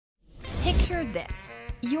Picture this.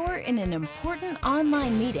 You're in an important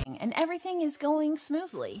online meeting and everything is going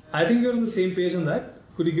smoothly. I think we're on the same page on that.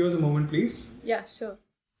 Could you give us a moment, please? Yeah, sure.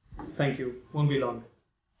 Thank you. Won't be long.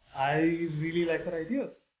 I really like her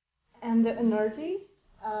ideas. And the energy?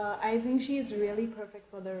 I think she is really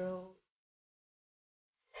perfect for the role.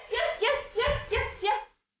 Yes.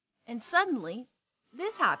 And suddenly,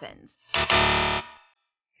 this happens.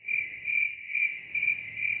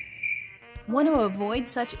 Want to avoid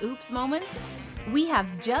such oops moments? We have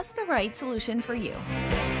just the right solution for you.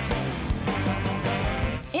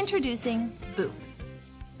 Introducing Boop,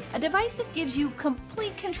 a device that gives you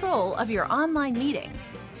complete control of your online meetings.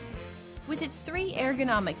 With its 3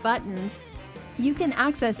 ergonomic buttons, you can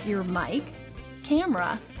access your mic,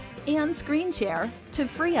 camera, and screen share to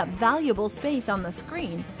free up valuable space on the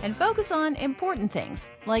screen and focus on important things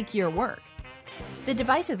like your work. The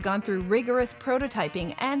device has gone through rigorous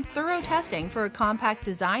prototyping and thorough testing for a compact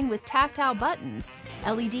design with tactile buttons,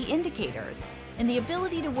 LED indicators, and the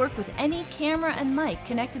ability to work with any camera and mic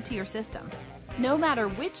connected to your system. No matter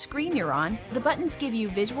which screen you're on, the buttons give you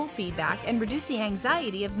visual feedback and reduce the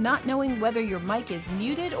anxiety of not knowing whether your mic is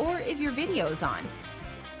muted or if your video is on.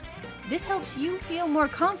 This helps you feel more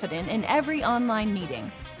confident in every online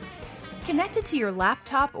meeting. Connected to your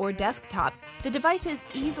laptop or desktop, the device is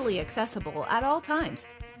easily accessible at all times,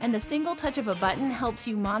 and the single touch of a button helps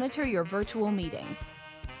you monitor your virtual meetings.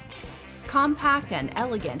 Compact and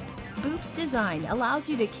elegant, Boop's design allows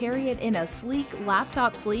you to carry it in a sleek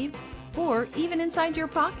laptop sleeve or even inside your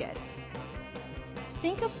pocket.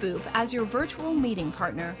 Think of Boop as your virtual meeting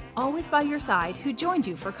partner, always by your side, who joins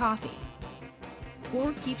you for coffee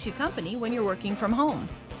or keeps you company when you're working from home.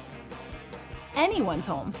 Anyone's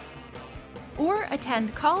home. Or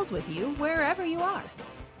attend calls with you wherever you are.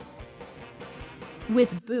 With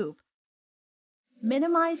Boop,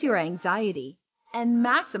 minimize your anxiety and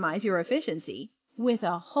maximize your efficiency with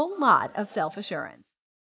a whole lot of self-assurance.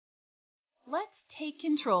 Let's take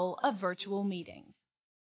control of virtual meetings.